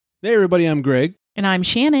Hey everybody, I'm Greg. And I'm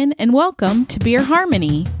Shannon, and welcome to Beer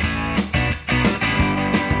Harmony.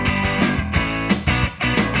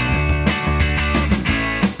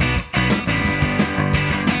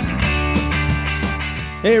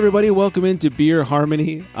 Hey everybody, welcome into Beer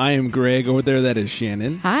Harmony. I am Greg. Over there, that is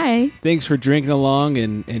Shannon. Hi. Thanks for drinking along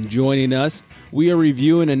and joining us. We are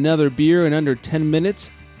reviewing another beer in under 10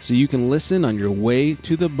 minutes, so you can listen on your way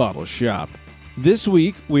to the bottle shop. This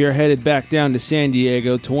week, we are headed back down to San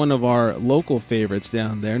Diego to one of our local favorites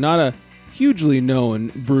down there. Not a hugely known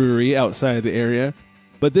brewery outside of the area,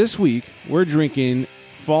 but this week, we're drinking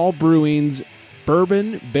Fall Brewing's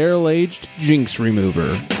Bourbon Barrel-Aged Jinx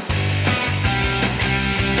Remover.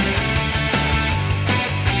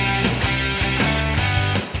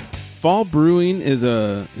 Fall Brewing is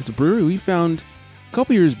a brewery we found a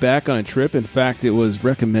couple years back on a trip. In fact, it was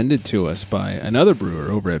recommended to us by another brewer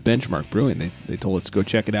over at Benchmark Brewing. They told us to go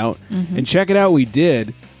check it out. And check it out we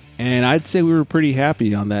did. And I'd say we were pretty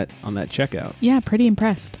happy on that checkout. Yeah, pretty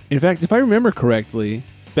impressed. In fact, if I remember correctly,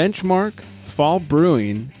 Benchmark, Fall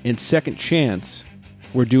Brewing, and Second Chance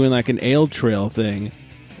were doing like an ale trail thing.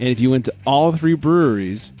 And if you went to all three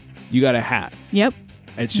breweries, you got a hat. Yep.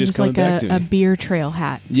 It's just coming back to me. a beer trail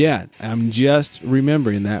hat. Yeah, I'm just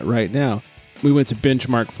remembering that right now. We went to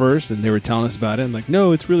Benchmark first, and they were telling us about it. I'm like,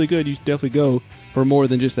 no, it's really good. You should definitely go for more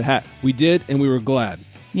than just the hat. We did, and we were glad.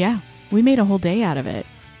 Yeah, we made a whole day out of it.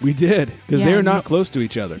 We did, because Yeah, they're not close to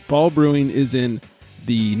each other. Fall Brewing is in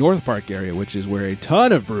the North Park area, which is where a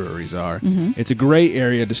ton of breweries are. It's a great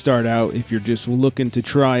area to start out if you're just looking to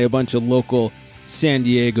try a bunch of local San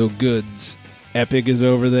Diego goods. Epic is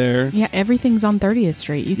over there. Yeah, everything's on 30th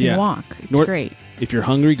Street. You can walk. It's great. If you're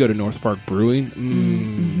hungry, go to North Park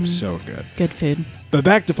Brewing. So good. Good food. But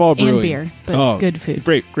back to Fall Brewing. And beer, but good food.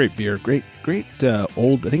 Great beer. Great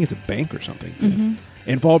old, I think it's a bank or something. Too.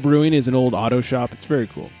 And Fall Brewing is an old auto shop. It's very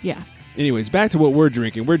cool. Yeah. Anyways, back to what we're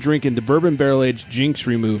drinking. We're drinking the Bourbon Barrel-Aged Jinx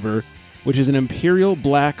Remover, which is an Imperial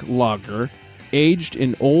Black Lager aged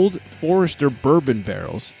in old Forester bourbon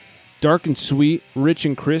barrels. Dark and sweet, rich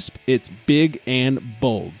and crisp, it's big and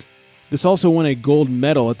bold. This also won a gold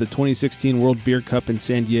medal at the 2016 World Beer Cup in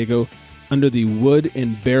San Diego under the Wood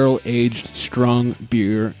and Barrel Aged Strong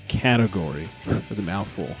Beer category. That was a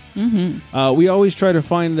mouthful. We always try to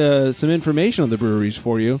find some information on the breweries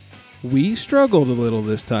for you. We struggled a little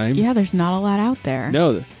this time. Yeah, there's not a lot out there.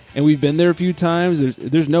 No, and we've been there a few times.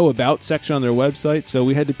 There's no about section on their website, so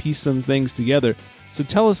we had to piece some things together. So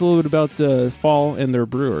tell us a little bit about Fall and their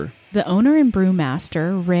brewer. The owner and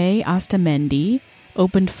brewmaster, Ray Ostamendi,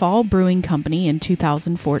 opened Fall Brewing Company in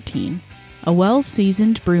 2014. A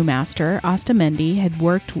well-seasoned brewmaster, Ostamendi had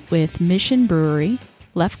worked with Mission Brewery,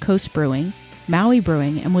 Left Coast Brewing, Maui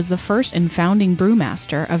Brewing, and was the first and founding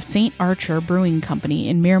brewmaster of St. Archer Brewing Company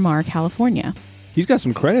in Miramar, California. He's got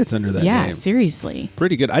some credits under that name. Yeah, seriously.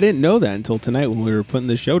 Pretty good. I didn't know that until tonight when we were putting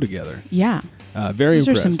this show together. Yeah. Very Those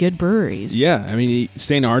impressed. are some good breweries. Yeah, I mean,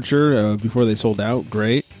 St. Archer, before they sold out,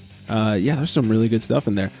 great. Yeah, there's some really good stuff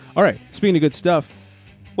in there. All right, speaking of good stuff,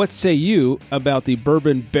 what say you about the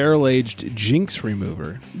Bourbon Barrel-Aged Jinx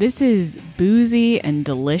Remover? This is boozy and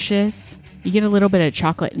delicious. You get a little bit of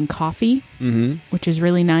chocolate and coffee, which is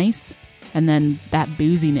really nice, and then that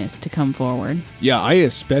booziness to come forward. Yeah, I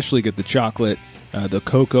especially get the chocolate, the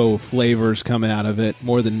cocoa flavors coming out of it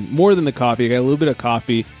more than the coffee. I got a little bit of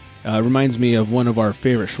coffee. Reminds me of one of our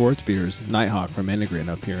favorite Schwartz beers, Nighthawk from Enegren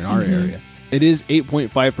up here in our area. It is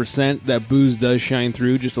 8.5%. That booze does shine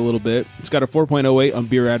through just a little bit. It's got a 4.08 on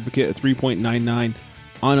Beer Advocate, a 3.99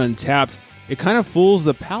 on Untapped. It kind of fools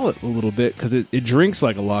the palate a little bit because it drinks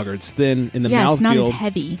like a lager. It's thin in the mouthfeel. Yeah, it's not as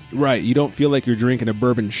heavy. Right. You don't feel like you're drinking a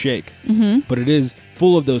bourbon shake. But it is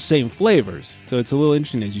full of those same flavors. So it's a little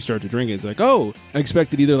interesting as you start to drink it. It's like, oh, I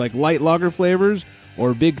expected either like light lager flavors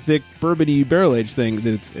or big, thick, bourbon-y barrel-aged things.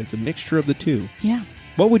 It's a mixture of the two. Yeah.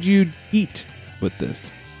 What would you eat with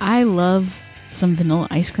this? I love some vanilla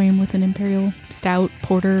ice cream with an imperial stout,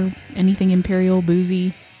 porter, anything imperial,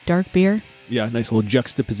 boozy, dark beer. Yeah, nice little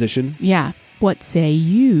juxtaposition. Yeah. What say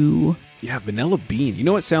you? Yeah, vanilla bean. You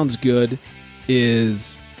know what sounds good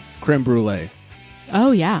is creme brulee.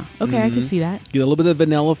 Oh, yeah. Okay, I can see that. Get a little bit of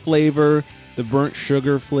vanilla flavor, the burnt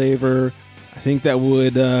sugar flavor. I think that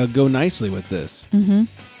would go nicely with this.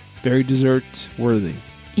 Very dessert worthy.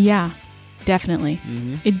 Yeah, definitely.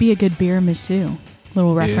 It'd be a good beer massue.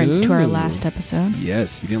 Little reference to our last episode.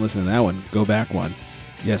 Yes, if you didn't listen to that one, go back one.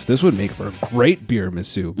 Yes, this would make for a great beer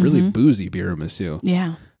massue. Really boozy beer massue.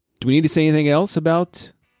 Yeah. Do we need to say anything else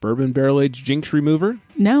about Bourbon Barrel Aged Jinx Remover.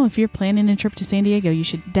 No, if you're planning a trip to San Diego, you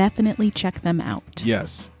should definitely check them out.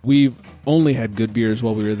 Yes. We've only had good beers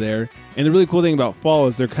while we were there. And the really cool thing about Fall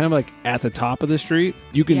is they're kind of like at the top of the street.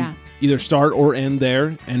 You can either start or end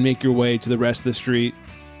there and make your way to the rest of the street.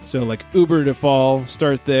 So like Uber to Fall,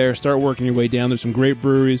 start there, start working your way down. There's some great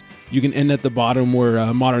breweries. You can end at the bottom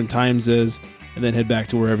where Modern Times is, and then head back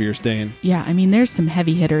to wherever you're staying. Yeah, I mean, there's some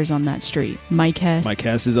heavy hitters on that street. Mike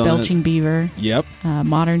Hess is on Belching Beaver. Yep.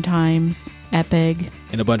 Modern Times, Epig.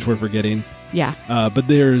 And a bunch we're forgetting. Yeah. But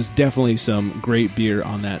there's definitely some great beer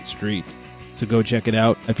on that street. So go check it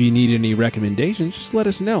out. If you need any recommendations, just let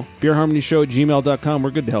us know. BeerHarmonyShow@gmail.com.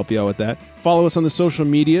 We're good to help you out with that. Follow us on the social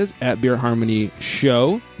medias at Beer Harmony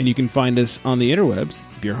Show. And you can find us on the interwebs,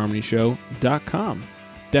 BeerHarmonyShow.com.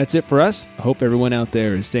 That's it for us. I hope everyone out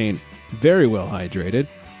there is staying very well hydrated.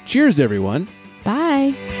 Cheers, everyone.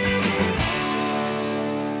 Bye.